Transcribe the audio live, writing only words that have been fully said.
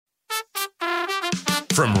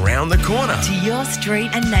from round the corner to your street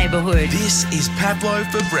and neighbourhood. This is Pablo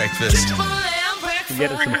for breakfast. We're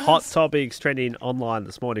getting some hot topics trending online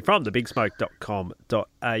this morning from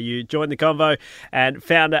thebigsmoke.com.au. Join the convo and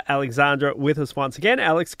founder Alexandra with us once again.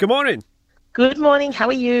 Alex, good morning. Good morning. How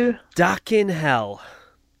are you? Duck in hell.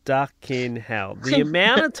 Duck in hell. The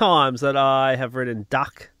amount of times that I have written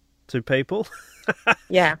duck to people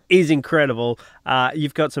is incredible.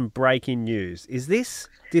 You've got some breaking news. Is this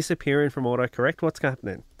disappearing from autocorrect? What's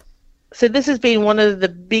happening? So this has been one of the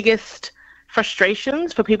biggest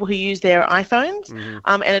frustrations for people who use their iPhones,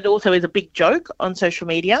 and it also is a big joke on social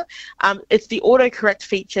media. It's the autocorrect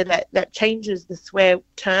feature that changes the swear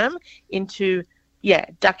term into,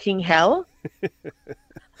 ducking hell,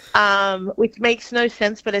 which makes no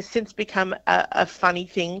sense, but has since become a funny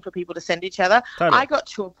thing for people to send each other. Totally. I got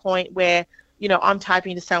to a point where, I'm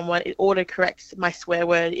typing to someone, it autocorrects my swear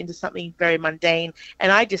word into something very mundane,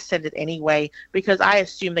 and I just send it anyway because I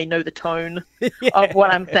assume they know the tone of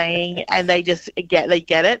what I'm saying, and they just get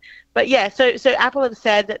it. But so Apple have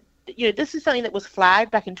said that this is something that was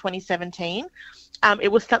flagged back in 2017.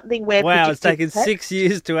 It was something where it's taken 6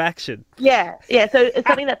 years to action. Yeah. So it's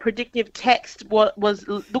something that predictive text was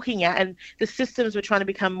looking at, and the systems were trying to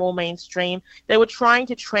become more mainstream. They were trying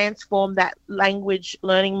to transform that language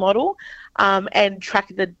learning model and track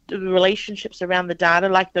the relationships around the data,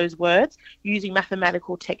 like those words, using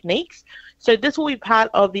mathematical techniques. So this will be part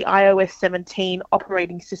of the iOS 17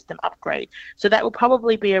 operating system upgrade. So that will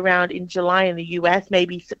probably be around in July in the US,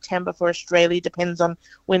 maybe September for Australia, depends on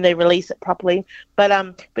when they release it properly. But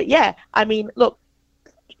look,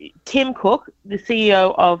 Tim Cook, the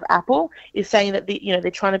CEO of Apple, is saying that they're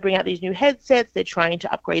trying to bring out these new headsets, they're trying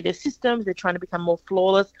to upgrade their systems, they're trying to become more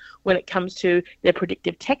flawless when it comes to their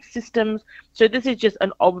predictive text systems. So this is just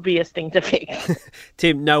an obvious thing to fix.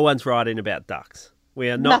 Tim, no one's writing about ducks. We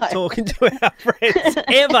are not talking to our friends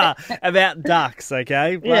ever about ducks,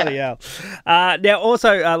 okay? Bloody hell. Now,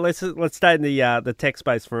 also, let's stay in the tech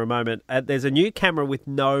space for a moment. There's a new camera with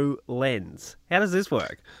no lens. How does this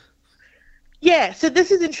work? Yeah, so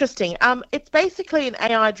this is interesting. It's basically an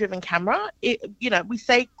AI-driven camera. We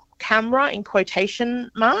say camera in quotation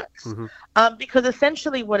marks because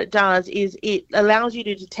essentially what it does is it allows you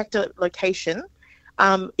to detect a location.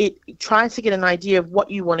 It tries to get an idea of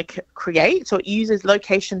what you want to create. So it uses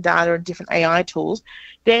location data and different AI tools.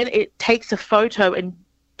 Then it takes a photo and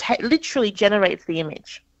literally generates the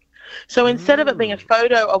image. So instead of it being a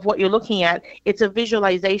photo of what you're looking at, it's a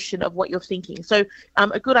visualization of what you're thinking. So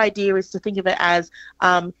a good idea is to think of it as,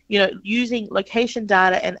 using location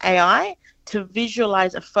data and AI to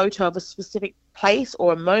visualize a photo of a specific place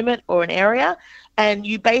or a moment or an area, and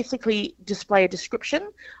you basically display a description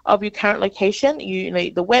of your current location,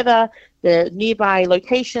 the weather, the nearby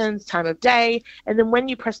locations, time of day, and then when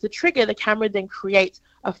you press the trigger, the camera then creates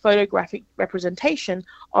a photographic representation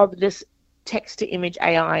of this text-to-image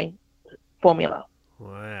AI formula.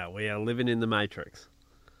 Wow, we are living in the Matrix.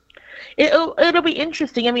 It'll be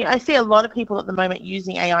interesting. I mean, I see a lot of people at the moment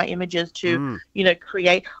using AI images to,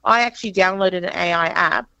 create. I actually downloaded an AI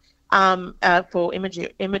app for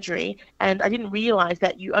imagery, and I didn't realize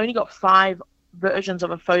that you only got 5 versions of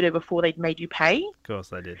a photo before they'd made you pay. Of course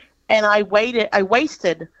they did. And I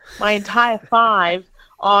wasted my entire 5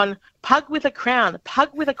 on pug with a crown, pug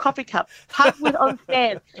with a coffee cup, pug with on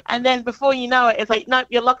stand, and then before you know it, it's like, nope,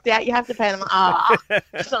 you're locked out, you have to pay. And I'm like,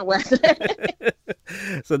 it's not worth it.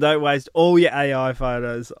 So don't waste all your AI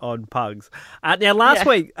photos on pugs. Now, last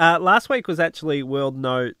week was actually World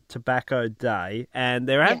No Tobacco Day, and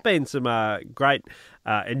there have been some great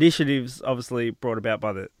initiatives, obviously brought about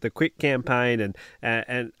by the Quit campaign,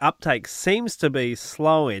 and uptake seems to be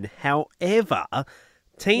slowing. However,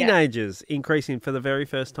 teenagers increasing for the very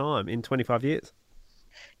first time in 25 years.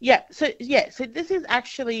 So this is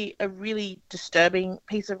actually a really disturbing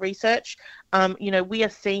piece of research. We are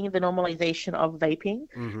seeing the normalization of vaping,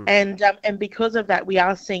 and because of that, we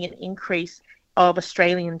are seeing an increase of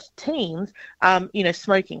Australian teens,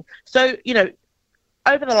 smoking. So,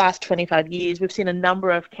 over the last 25 years, we've seen a number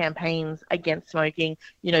of campaigns against smoking,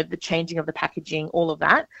 the changing of the packaging, all of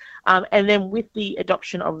that. And then with the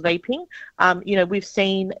adoption of vaping, we've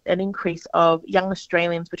seen an increase of young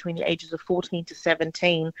Australians between the ages of 14 to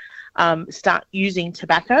 17 start using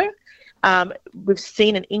tobacco. We've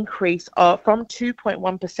seen an increase from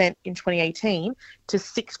 2.1% in 2018 to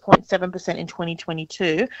 6.7% in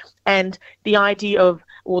 2022. And the idea of,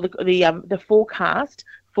 or the forecast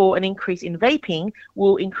for an increase in vaping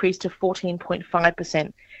will increase to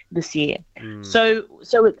 14.5% this year. So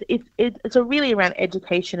it's really around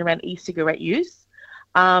education around e-cigarette use,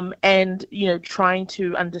 and trying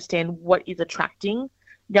to understand what is attracting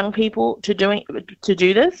young people to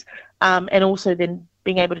do this, and also then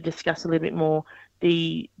being able to discuss a little bit more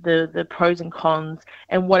the pros and cons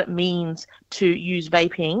and what it means to use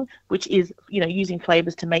vaping, which is, using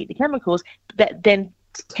flavors to make the chemicals that then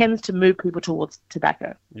tends to move people towards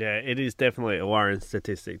tobacco. Yeah, it is definitely a worrying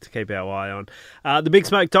statistic to keep our eye on.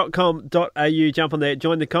 Thebigsmoke.com.au, jump on there,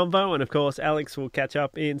 join the convo, and of course, Alex will catch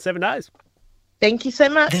up in 7 days. Thank you so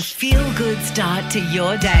much. The feel-good start to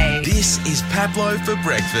your day. This is Pablo for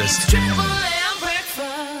breakfast. It's Triple M.